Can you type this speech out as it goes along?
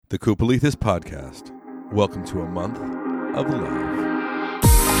The Kupolithis Podcast. Welcome to a month of love.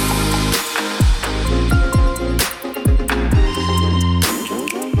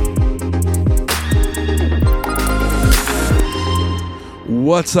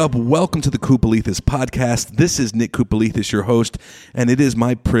 What's up? Welcome to the Kupolithis Podcast. This is Nick Kupolithis, your host, and it is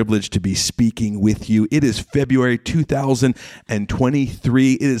my privilege to be speaking with you. It is February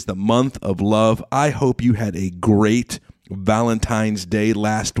 2023. It is the month of love. I hope you had a great Valentine's Day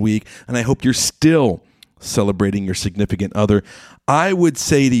last week, and I hope you're still celebrating your significant other. I would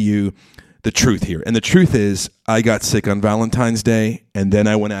say to you the truth here, and the truth is I got sick on Valentine's Day, and then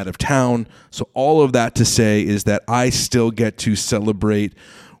I went out of town. So all of that to say is that I still get to celebrate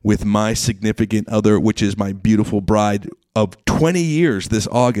with my significant other, which is my beautiful bride of 20 years this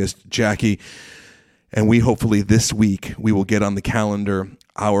August, Jackie. And we hopefully this week we will get on the calendar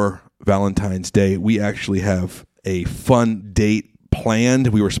our Valentine's Day. We actually have a fun date planned.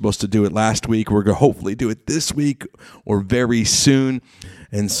 We were supposed to do it last week. We're going to hopefully do it this week or very soon.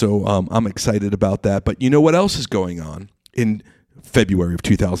 And so I'm excited about that. But you know what else is going on in February of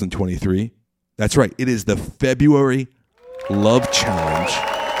 2023? That's right. It is the February Love Challenge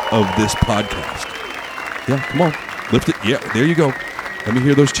of this podcast. Yeah, come on. Lift it. Yeah, there you go. Let me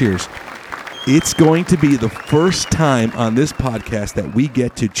hear those cheers. It's going to be the first time on this podcast that we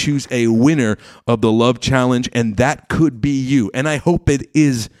get to choose a winner of the Love Challenge, and that could be you. And I hope it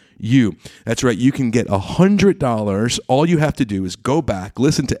is you. That's right. You can get $100. All you have to do is go back,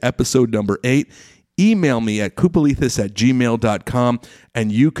 listen to episode number 8, email me at kupolithis@gmail.com,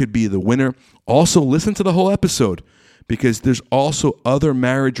 and you could be the winner. Also, listen to the whole episode because there's also other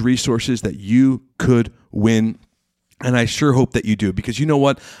marriage resources that you could win. And I sure hope that you do, because you know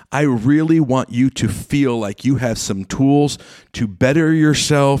what? I really want you to feel like you have some tools to better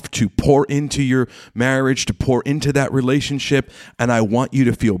yourself, to pour into your marriage, to pour into that relationship. And I want you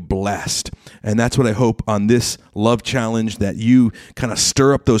to feel blessed. And that's what I hope on this love challenge, that you kind of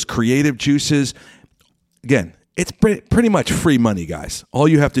stir up those creative juices. Again, it's pretty much free money, guys. All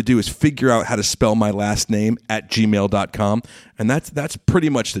you have to do is figure out how to spell my last name at gmail.com. And that's pretty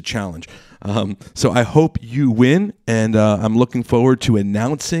much the challenge. So I hope you win, and I'm looking forward to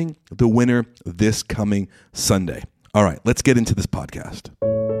announcing the winner this coming Sunday. All right, let's get into this podcast.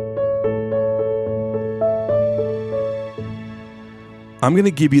 I'm going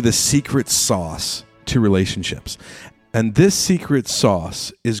to give you the secret sauce to relationships. And this secret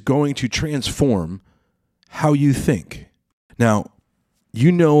sauce is going to transform how you think. Now, you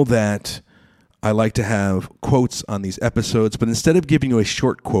know that I like to have quotes on these episodes, but instead of giving you a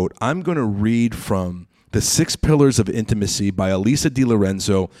short quote, I'm going to read from The 6 Pillars of Intimacy by Elisa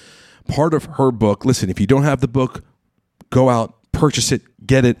DiLorenzo, part of her book. Listen, if you don't have the book, go out, purchase it,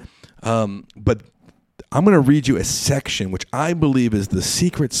 get it. But I'm going to read you a section which I believe is the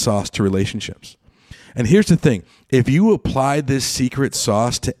secret sauce to relationships. And here's the thing. If you apply this secret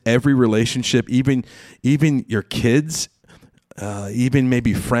sauce to every relationship, even your kids, even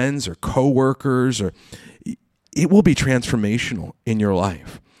maybe friends or coworkers, or it will be transformational in your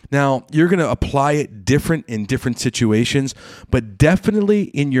life. Now, you're going to apply it different in different situations, but definitely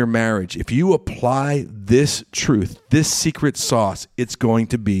in your marriage, if you apply this truth, this secret sauce, it's going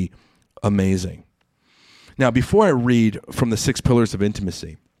to be amazing. Now, before I read from the 6 Pillars of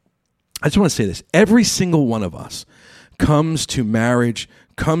Intimacy, I just want to say this. Every single one of us comes to marriage,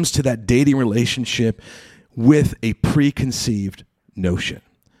 comes to that dating relationship with a preconceived notion.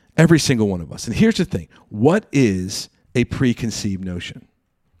 Every single one of us. And here's the thing. What is a preconceived notion?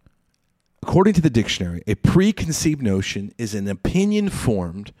 According to the dictionary, a preconceived notion is an opinion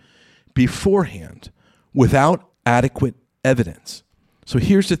formed beforehand without adequate evidence. So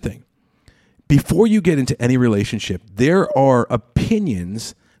here's the thing. Before you get into any relationship, there are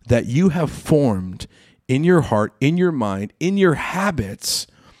opinions that you have formed in your heart, in your mind, in your habits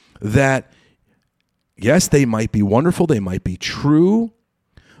that, yes, they might be wonderful, they might be true,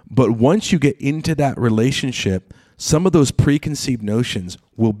 but once you get into that relationship, some of those preconceived notions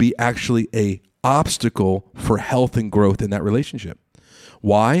will be actually an obstacle for health and growth in that relationship.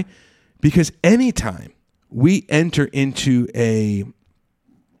 Why? Because anytime we enter into a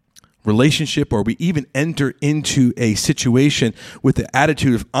relationship, or we even enter into a situation with the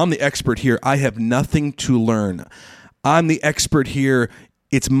attitude of, I'm the expert here, I have nothing to learn. I'm the expert here,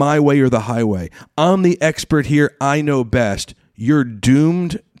 it's my way or the highway. I'm the expert here, I know best. You're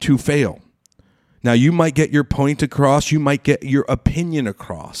doomed to fail. Now, you might get your point across, you might get your opinion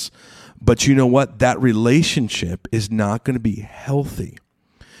across, but you know what? That relationship is not going to be healthy.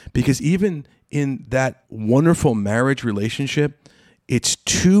 Because even in that wonderful marriage relationship, it's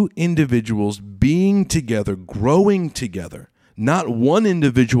two individuals being together, growing together, not one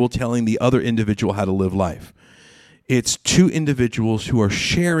individual telling the other individual how to live life. It's two individuals who are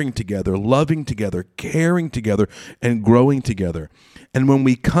sharing together, loving together, caring together, and growing together. And when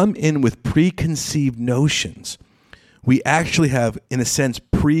we come in with preconceived notions, we actually have, in a sense,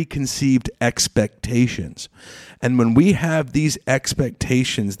 preconceived expectations. And when we have these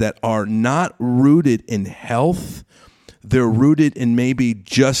expectations that are not rooted in health, they're rooted in maybe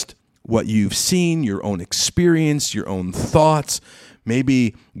just what you've seen, your own experience, your own thoughts,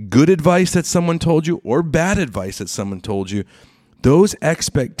 maybe good advice that someone told you or bad advice that someone told you, those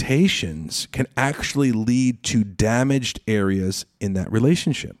expectations can actually lead to damaged areas in that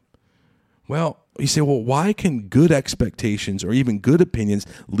relationship. Well, you say, well, why can good expectations or even good opinions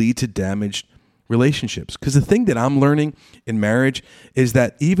lead to damaged relationships? Because the thing that I'm learning in marriage is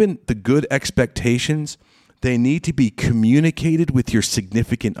that even the good expectations, they need to be communicated with your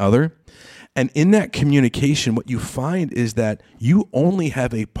significant other. And in that communication, what you find is that you only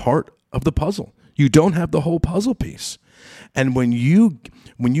have a part of the puzzle. You don't have the whole puzzle piece. And when you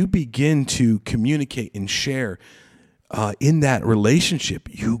begin to communicate and share in that relationship,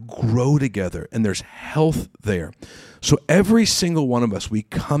 you grow together and there's health there. So every single one of us, we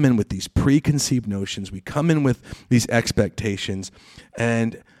come in with these preconceived notions. We come in with these expectations.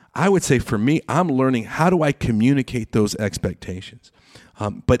 And I would say for me, I'm learning how do I communicate those expectations.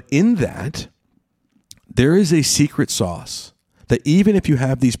 But in that, there is a secret sauce that even if you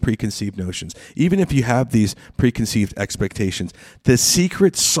have these preconceived notions, even if you have these preconceived expectations, the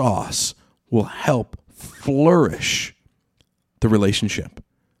secret sauce will help flourish the relationship.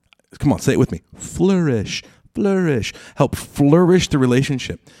 Come on, say it with me. Flourish, flourish. Help flourish the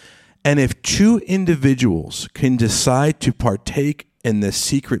relationship. And if two individuals can decide to partake in the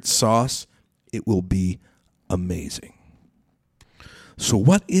secret sauce, it will be amazing. So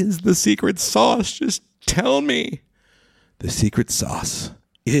what is the secret sauce? Just tell me. The secret sauce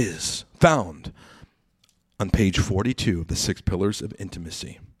is found on page 42 of the 6 Pillars of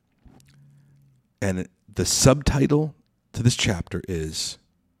Intimacy. And the subtitle to this chapter is,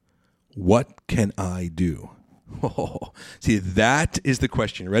 What Can I Do? Oh, see, that is the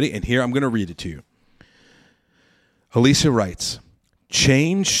question. Ready? And here I'm going to read it to you. Elisa writes,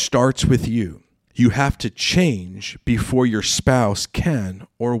 change starts with you. You have to change before your spouse can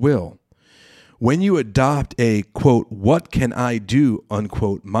or will. When you adopt a, quote, what can I do,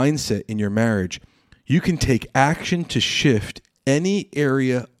 unquote, mindset in your marriage, you can take action to shift any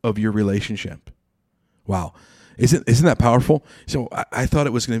area of your relationship. Wow. Isn't that powerful? So I thought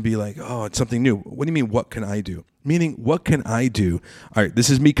it was going to be like, oh, it's something new. What do you mean, what can I do? Meaning, what can I do? All right, this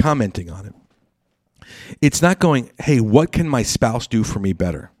is me commenting on it. It's not going, hey, what can my spouse do for me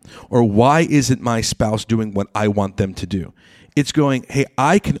better? Or why isn't my spouse doing what I want them to do? It's going, hey,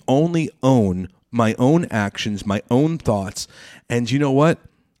 I can only own my own actions, my own thoughts. And you know what?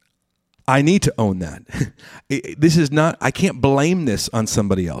 I need to own that. This is not, I can't blame this on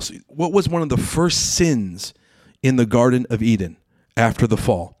somebody else. What was one of the first sins in the Garden of Eden after the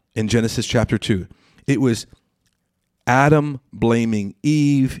fall in Genesis chapter 2? It was Adam blaming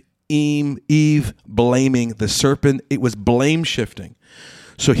Eve blaming the serpent. It was blame shifting.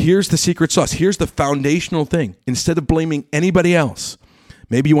 So here's the secret sauce. Here's the foundational thing. Instead of blaming anybody else,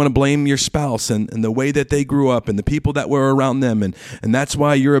 maybe you want to blame your spouse and the way that they grew up and the people that were around them, and that's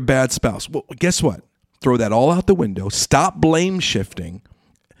why you're a bad spouse. Well, guess what? Throw that all out the window. Stop blame shifting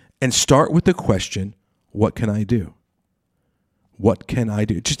and start with the question, what can I do? What can I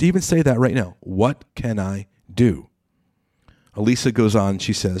do? Just even say that right now. What can I do? Elisa goes on,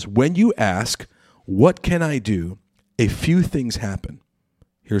 she says, when you ask, what can I do? A few things happen.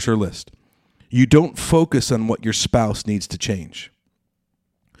 Here's her list. You don't focus on what your spouse needs to change.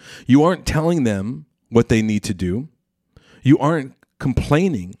 You aren't telling them what they need to do. You aren't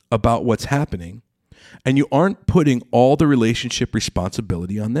complaining about what's happening. And you aren't putting all the relationship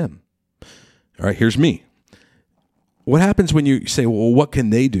responsibility on them. All right, here's me. What happens when you say, well, what can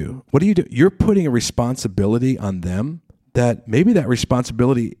they do? What do you do? You're putting a responsibility on them that maybe that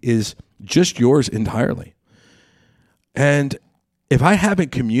responsibility is just yours entirely. And if I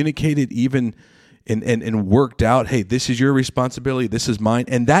haven't communicated even and worked out, hey, this is your responsibility, this is mine,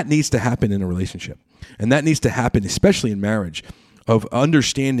 and that needs to happen in a relationship. And that needs to happen, especially in marriage, of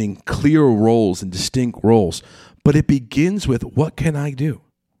understanding clear roles and distinct roles. But it begins with, what can I do?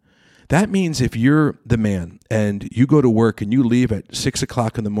 That means if you're the man and you go to work and you leave at 6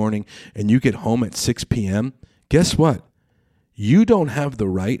 o'clock in the morning and you get home at 6 p.m., guess what? You don't have the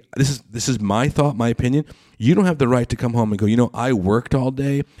right, this is my thought, my opinion, you don't have the right to come home and go, I worked all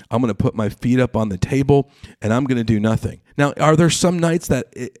day, I'm going to put my feet up on the table, and I'm going to do nothing. Now, are there some nights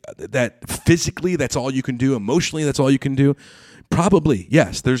that physically that's all you can do, emotionally that's all you can do? Probably,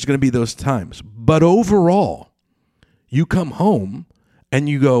 yes, there's going to be those times. But overall, you come home and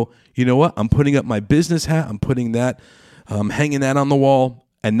you go, you know what? I'm putting up my business hat. I'm putting that, hanging that on the wall.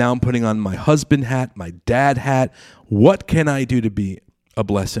 And now I'm putting on my husband hat, my dad hat. What can I do to be a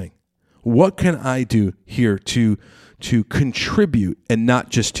blessing? What can I do here to contribute and not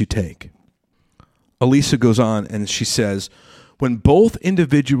just to take? Elisa goes on and she says, when both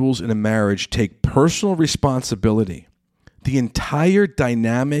individuals in a marriage take personal responsibility, the entire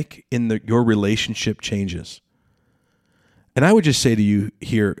dynamic in your relationship changes. And I would just say to you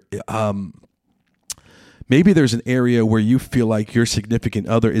here, maybe there's an area where you feel like your significant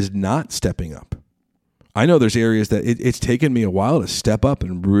other is not stepping up. I know there's areas that it's taken me a while to step up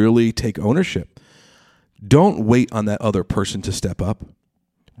and really take ownership. Don't wait on that other person to step up.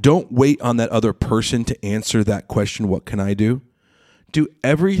 Don't wait on that other person to answer that question, what can I do? Do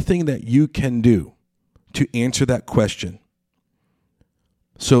everything that you can do to answer that question.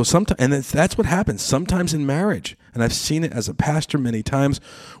 So sometimes, and that's what happens sometimes in marriage. And I've seen it as a pastor many times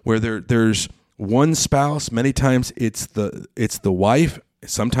where there's one spouse, many times it's the wife,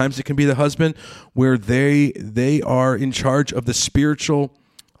 sometimes it can be the husband, where they are in charge of the spiritual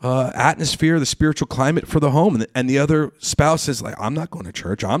atmosphere, the spiritual climate for the home. And the other spouse is like, I'm not going to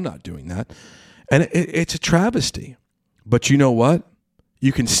church. I'm not doing that. And it's a travesty. But you know what?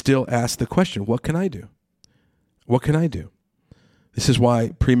 You can still ask the question, what can I do? What can I do? This is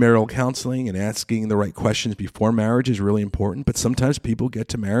why premarital counseling and asking the right questions before marriage is really important. But sometimes people get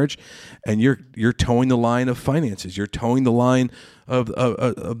to marriage and you're towing the line of finances. You're towing the line of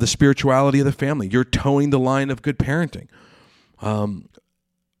the spirituality of the family. You're towing the line of good parenting.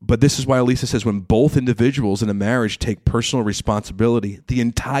 But this is why Elisa says when both individuals in a marriage take personal responsibility, the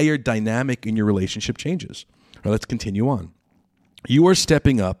entire dynamic in your relationship changes. All right, let's continue on. You are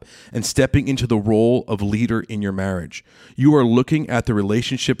stepping up and stepping into the role of leader in your marriage. You are looking at the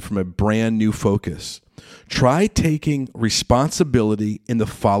relationship from a brand new focus. Try taking responsibility in the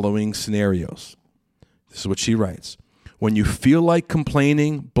following scenarios. This is what she writes. When you feel like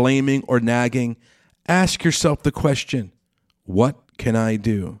complaining, blaming, or nagging, ask yourself the question, what can I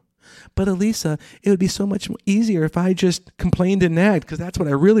do? But Elisa, it would be so much easier if I just complained and nagged because that's what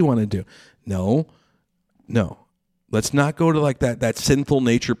I really want to do. No. Let's not go to like that sinful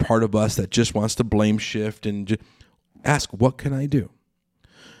nature part of us that just wants to blame shift and just ask, what can I do?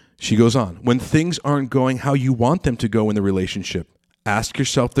 She goes on, when things aren't going how you want them to go in the relationship, ask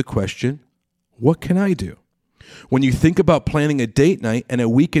yourself the question, what can I do? When you think about planning a date night and a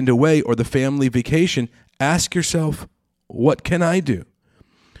weekend away or the family vacation, ask yourself, what can I do?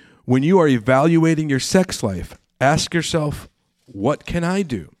 When you are evaluating your sex life, ask yourself, what can I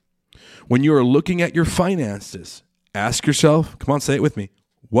do? When you are looking at your finances, ask yourself, come on, say it with me,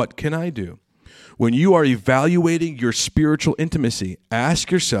 what can I do? When you are evaluating your spiritual intimacy,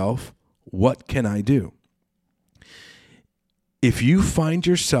 ask yourself, what can I do? If you find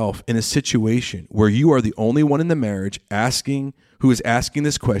yourself in a situation where you are the only one in the marriage who is asking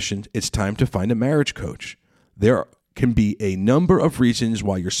this question, it's time to find a marriage coach. There can be a number of reasons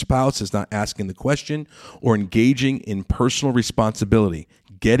why your spouse is not asking the question or engaging in personal responsibility.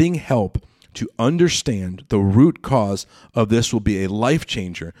 Getting help to understand the root cause of this will be a life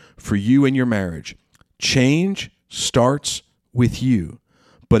changer for you and your marriage. Change starts with you,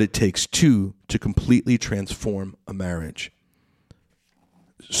 but it takes two to completely transform a marriage.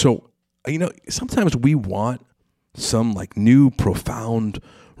 So, sometimes we want some like new profound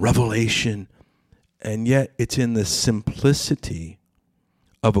revelation, and yet it's in the simplicity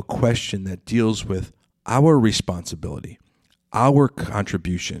of a question that deals with our responsibility, our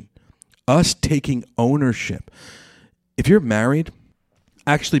contribution, us taking ownership. If you're married,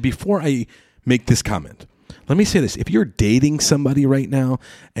 actually, before I make this comment, let me say this. If you're dating somebody right now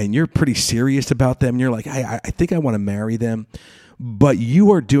and you're pretty serious about them, and you're like, I think I want to marry them, but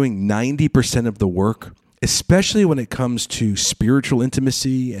you are doing 90% of the work, especially when it comes to spiritual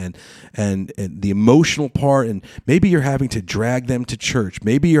intimacy and the emotional part, and maybe you're having to drag them to church.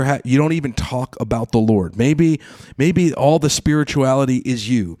 Maybe you don't even talk about the Lord. Maybe all the spirituality is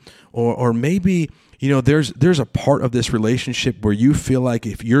you, or maybe there's a part of this relationship where you feel like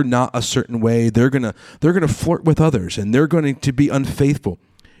if you're not a certain way, they're gonna flirt with others and they're going to be unfaithful.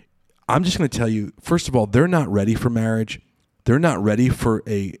 I'm just going to tell you, first of all, they're not ready for marriage. They're not ready for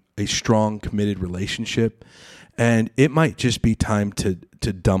a strong, committed relationship. And it might just be time to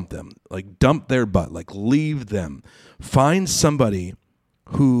dump them, like dump their butt, like leave them. Find somebody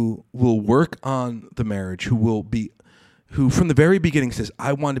who will work on the marriage, who from the very beginning says,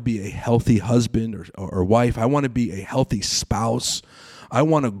 I want to be a healthy husband or wife. I want to be a healthy spouse. I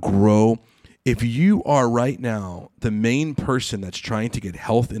want to grow If you are right now the main person that's trying to get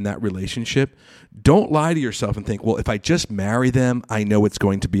health in that relationship, don't lie to yourself and think, well, if I just marry them, I know it's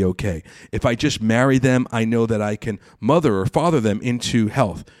going to be okay. If I just marry them, I know that I can mother or father them into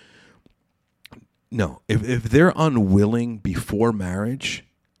health. No, if they're unwilling before marriage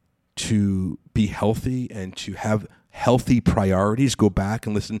to be healthy and to have healthy priorities, go back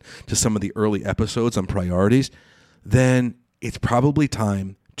and listen to some of the early episodes on priorities, then it's probably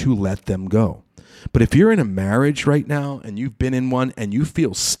time to let them go. But if you're in a marriage right now and you've been in one and you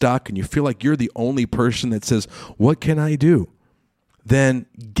feel stuck and you feel like you're the only person that says, what can I do? Then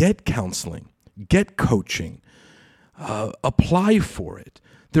get counseling, get coaching, apply for it.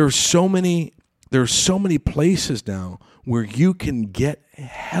 There are so many places now where you can get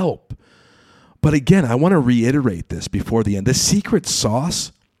help. But again, I want to reiterate this before the end. The secret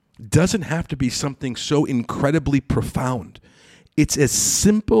sauce doesn't have to be something so incredibly profound. It's as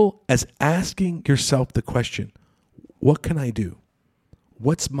simple as asking yourself the question, what can I do?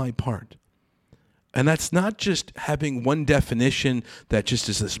 What's my part? And that's not just having one definition that just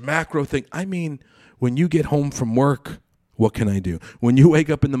is this macro thing. I mean, when you get home from work, what can I do? When you wake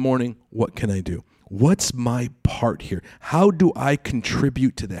up in the morning, what can I do? What's my part here? How do I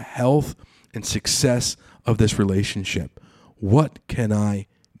contribute to the health and success of this relationship? What can I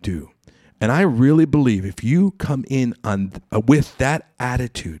do? And I really believe if you come in on with that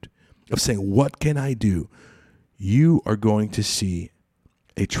attitude of saying, what can I do? You are going to see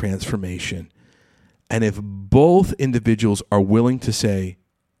a transformation. And if both individuals are willing to say,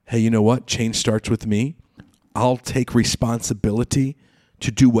 hey, you know what? Change starts with me. I'll take responsibility to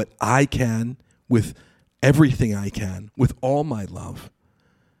do what I can with everything I can, with all my love,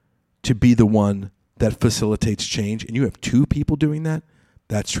 to be the one that facilitates change. And you have two people doing that.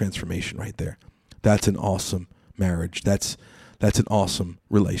 That's transformation right there. That's an awesome marriage. That's an awesome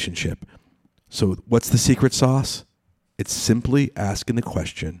relationship. So what's the secret sauce? It's simply asking the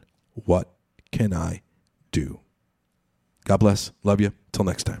question, what can I do? God bless. Love you. Till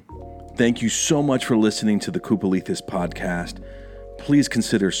next time. Thank you so much for listening to the Koopalithis podcast. Please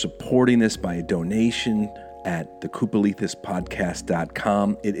consider supporting this by a donation at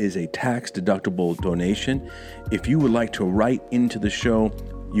thekoopalithispodcast.com. It is a tax-deductible donation. If you would like to write into the show,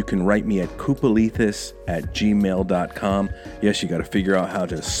 you can write me at koopalithis@gmail.com. Yes, you got to figure out how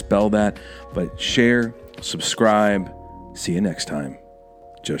to spell that, but share, subscribe. See you next time.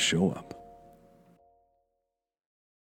 Just show up.